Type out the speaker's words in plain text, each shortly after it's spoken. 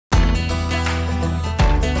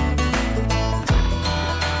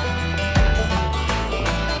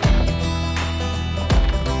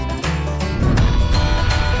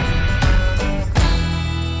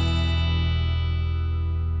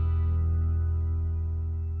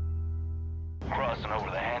coming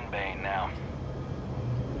over the henbane now.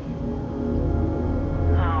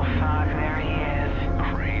 Oh fuck, there he is.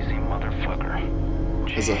 Crazy motherfucker.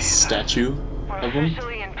 There's a statue We're of him.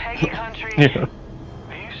 officially in Peggy country. Yeah.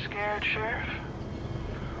 Are you scared, Sheriff?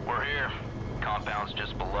 We're here. Compound's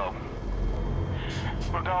just below.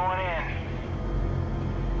 We're going in.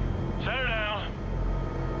 Set her down.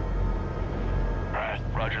 Alright,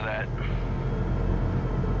 roger that.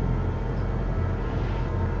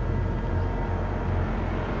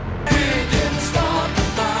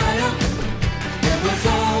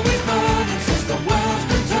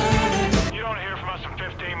 You don't hear from us in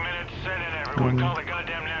 15 minutes. Send in everyone. Call the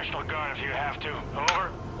goddamn National Guard if you have to.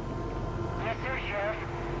 Over. Yes, sir, Sheriff.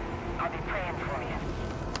 I'll be praying for you.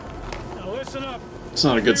 Now listen up. It's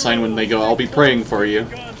not a good sign when they go, "I'll be praying for you."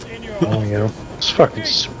 Oh, yeah. It's fucking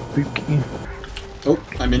spooky. Oh,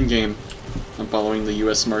 I'm in game. I'm following the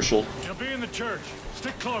U.S. Marshal. You'll be in the church.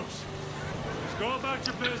 Stick close. Just go about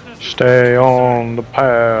your business. Stay on the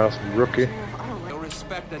path, rookie. They'll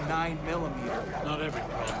respect a 9mm. Not every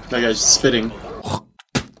problem. That guy's spitting.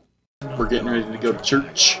 We're getting ready to go to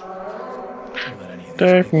church.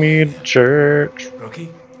 Take me to church. Rookie,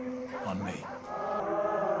 on me.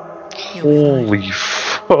 Holy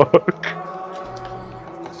fuck.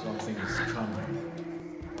 Something is coming.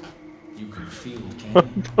 You can feel,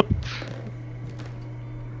 can't you?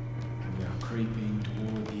 We are creeping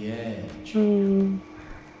toward the edge. And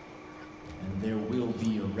there will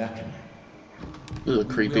be a reckoning. This is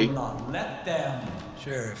creepy. We will not let them.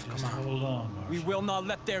 Sheriff, come on. Hold on, Marshal. We will not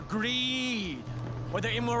let their greed, or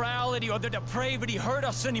their immorality, or their depravity hurt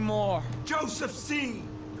us anymore. Joseph C.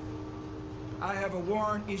 I have a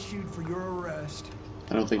warrant issued for your arrest.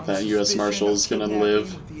 I don't think On that U.S. suspicion Marshal of is gonna kidnapping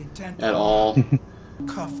live with the intent at to all.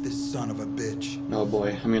 Cuff this son of a bitch. Oh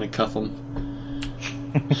boy, I'm gonna cuff him.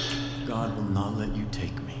 God will not let you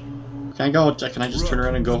take me. Can I go? Can I just turn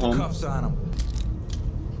around and go home? Cuffs on him.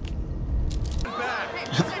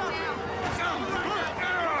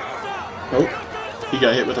 Oh, he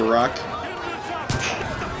got hit with a rock.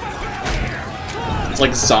 It's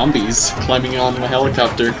like zombies climbing on the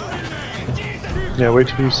helicopter. Yeah, wait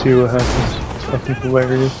till you see what happens. It's fucking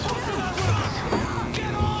hilarious.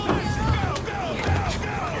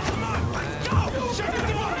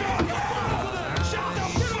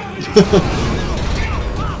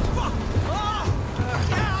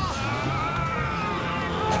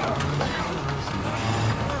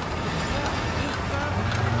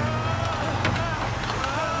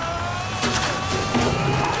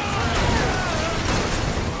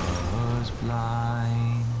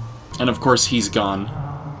 And of course he's gone.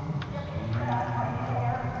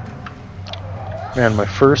 Man, my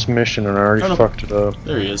first mission and I already fucked it up.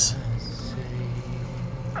 There he is.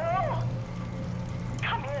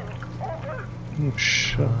 Oh,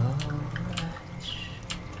 shit.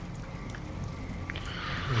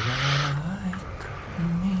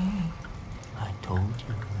 I told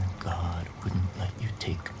you God wouldn't let you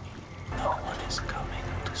take me. No one is coming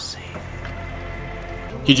to save you.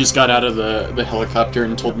 He just got out of the helicopter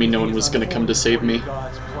and told me no one was gonna come to save me.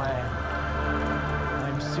 God's plan.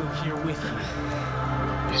 I'm still here with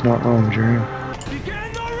you. He's not wrong, Jryyy.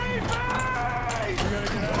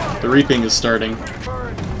 The reaping is starting.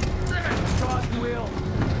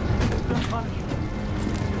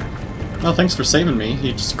 Well, thanks for saving me.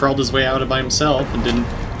 He just crawled his way out by himself and didn't...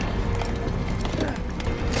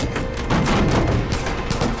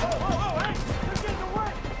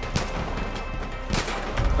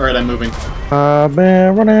 Alright, I'm moving. I've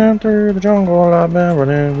been running through the jungle, I've been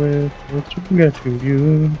running with to get to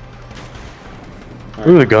you. Right.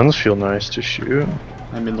 Ooh, the guns feel nice to shoot.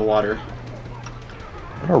 I'm in the water.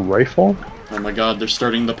 Is that a rifle? Oh my god, they're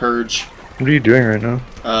starting the purge. What are you doing right now?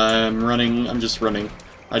 I'm running, I'm just running.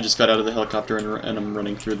 I just got out of the helicopter and I'm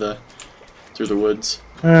running through the woods.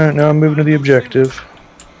 Alright, now I'm moving to the objective.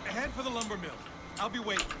 Head for the lumber mill. I'll be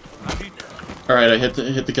waiting. Alright, I hit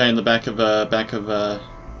the guy in the back of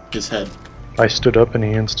his head. I stood up and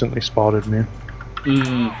he instantly spotted me.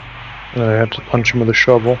 Mm. And I had to punch him with a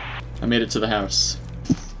shovel. I made it to the house.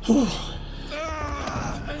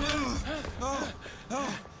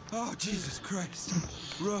 Oh, Jesus Christ.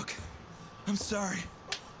 Rook, I'm sorry.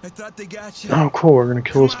 I thought they got you. Oh, cool, we're gonna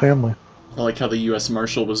kill his family. I like how the U.S.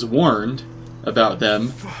 Marshal was warned about them,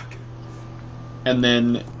 Fuck. and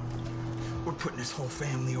then We're putting his whole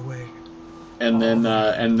family away. and then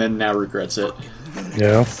now regrets it.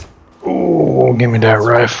 Yeah. Oh, give me that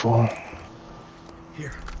rifle.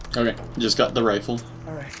 Here. Okay, just got the rifle.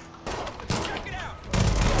 Alright.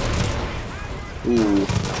 Ooh,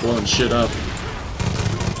 blowing shit up.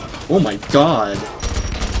 Oh my god.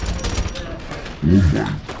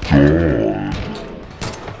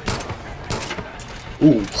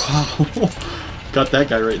 Ooh, wow. Got that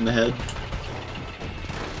guy right in the head.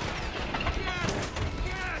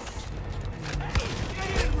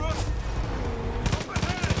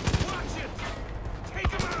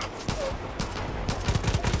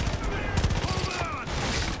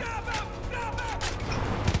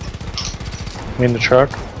 In the truck?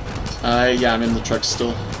 Yeah, I'm in the truck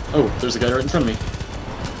still. Oh, there's a guy right in front of me.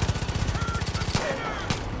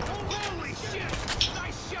 Holy shit!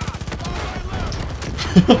 Nice shot!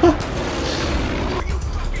 Are you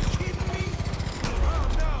fucking kidding me? Oh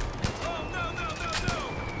no! Oh no!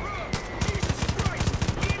 Jesus Christ!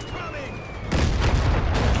 Incoming!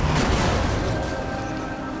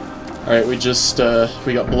 Alright, we just,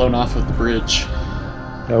 we got blown off with the bridge.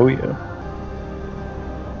 Oh yeah.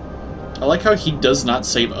 I like how he does not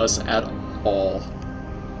save us at all.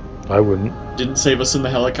 I wouldn't. Didn't save us in the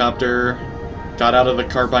helicopter, got out of the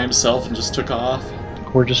car by himself and just took off.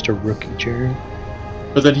 We're just a rookie, Jryyy.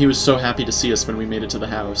 But then he was so happy to see us when we made it to the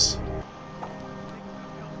house.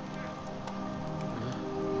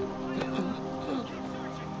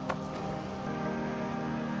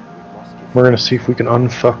 We're gonna see if we can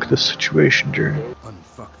unfuck this situation, Jryyy.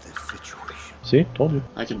 Unfuck this situation. See? Told you.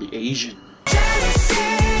 I can be Asian. I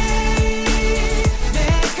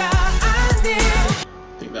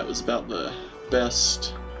think that was about the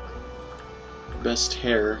best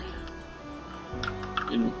hair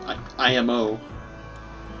in IMO.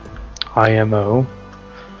 IMO.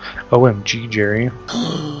 OMG, Jryyy.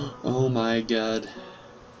 Oh my god.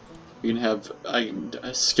 You can have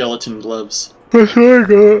skeleton gloves. That's what I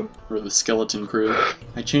got. For the skeleton crew.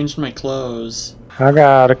 I changed my clothes. I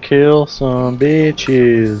gotta kill some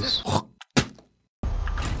bitches.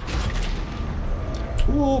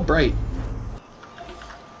 Ooh, bright.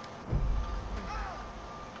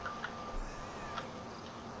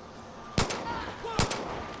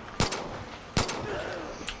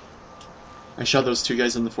 I shot those two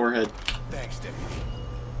guys in the forehead. Thanks, Deputy.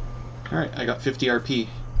 Alright, I got 50 RP.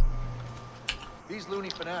 These loony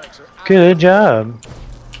fanatics are out. Good job.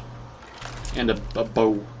 And a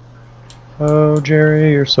bow. Oh,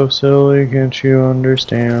 Jryyy, you're so silly. Can't you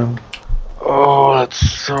understand? Oh, that's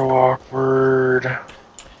so awkward. I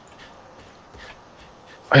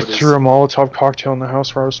What is- threw a Molotov cocktail in the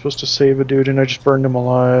house where I was supposed to save a dude, and I just burned him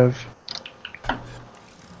alive.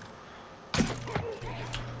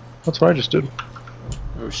 That's what I just did.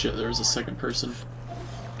 Oh shit, there was a second person.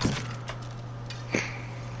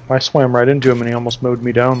 I swam right into him, and he almost mowed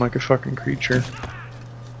me down like a fucking creature.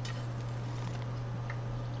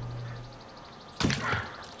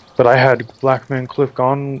 But I had Black Man Cliff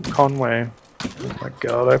Conway. Oh my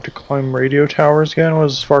god, I have to climb radio towers again?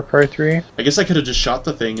 Was Far Cry 3? I guess I could have just shot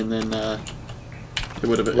the thing and then it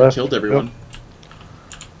would have Left. killed everyone.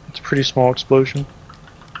 Yep. It's a pretty small explosion.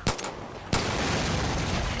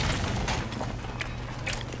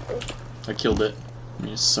 I killed it. I'm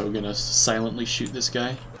just so gonna silently shoot this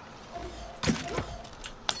guy.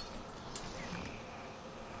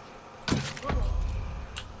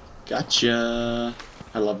 Gotcha.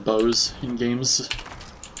 I love bows in games.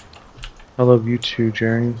 I love you too,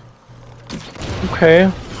 Jryyy.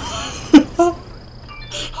 Okay.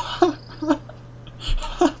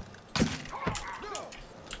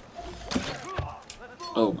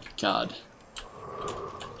 Oh my god.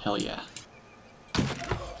 Hell yeah.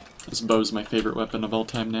 This bow's my favorite weapon of all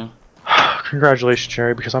time now. Congratulations,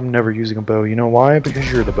 Jryyy, because I'm never using a bow. You know why?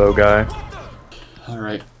 Because you're the bow guy.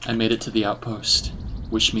 Alright, I made it to the outpost.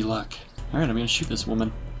 Wish me luck. Alright, I'm gonna shoot this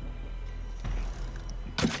woman.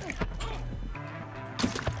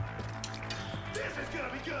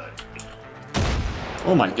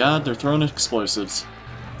 Oh my god, they're throwing explosives.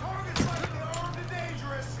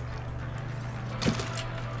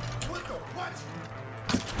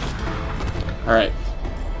 Alright.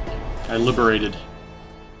 I liberated.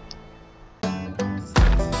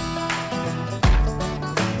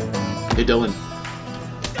 Hey Dylan.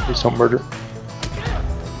 Please don't murder.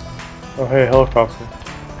 Oh hey, helicopter.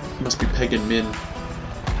 Must be Peg and Min.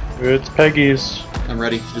 It's Peggy's. I'm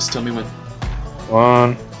ready. Just tell me when.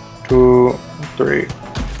 1, 2, 3.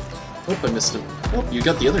 Oh, I missed him. Oh, you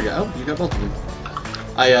got the other guy. Oh, you got both of them.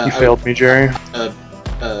 You failed me, Jryyy.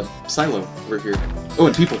 Silo over here. Oh,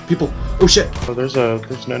 and people. Oh shit. Oh, there's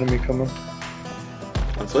an enemy coming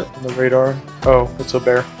On foot. on the radar. Oh, it's a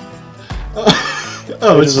bear.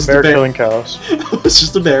 Oh, It it's is just a bear killing cows. It's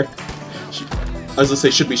just a bear. I was gonna say,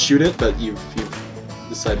 should we shoot it? But you've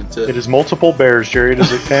decided to. It is multiple bears, Jryyy. It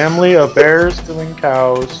is a family of bears killing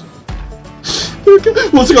cows.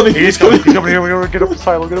 What's coming? He's coming here. We gotta get up the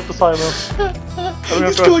silo. Get up the silo.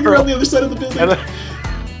 He's going around the other side of the building. And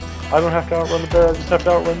I don't have to outrun the bear. I just have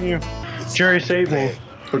to outrun you. Jerry, save me.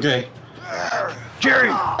 Okay. Jerry!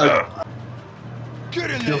 Get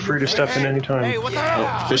in Feel free to step in anytime. Hey, what the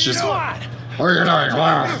hell? Fish is. Come on! What are you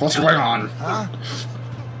doing? What's going on?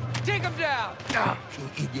 Take him down!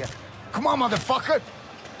 You idiot. Come on, motherfucker.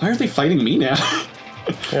 Why are they fighting me now?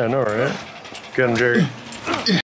 Yeah, I know, right? Get him, Jerry.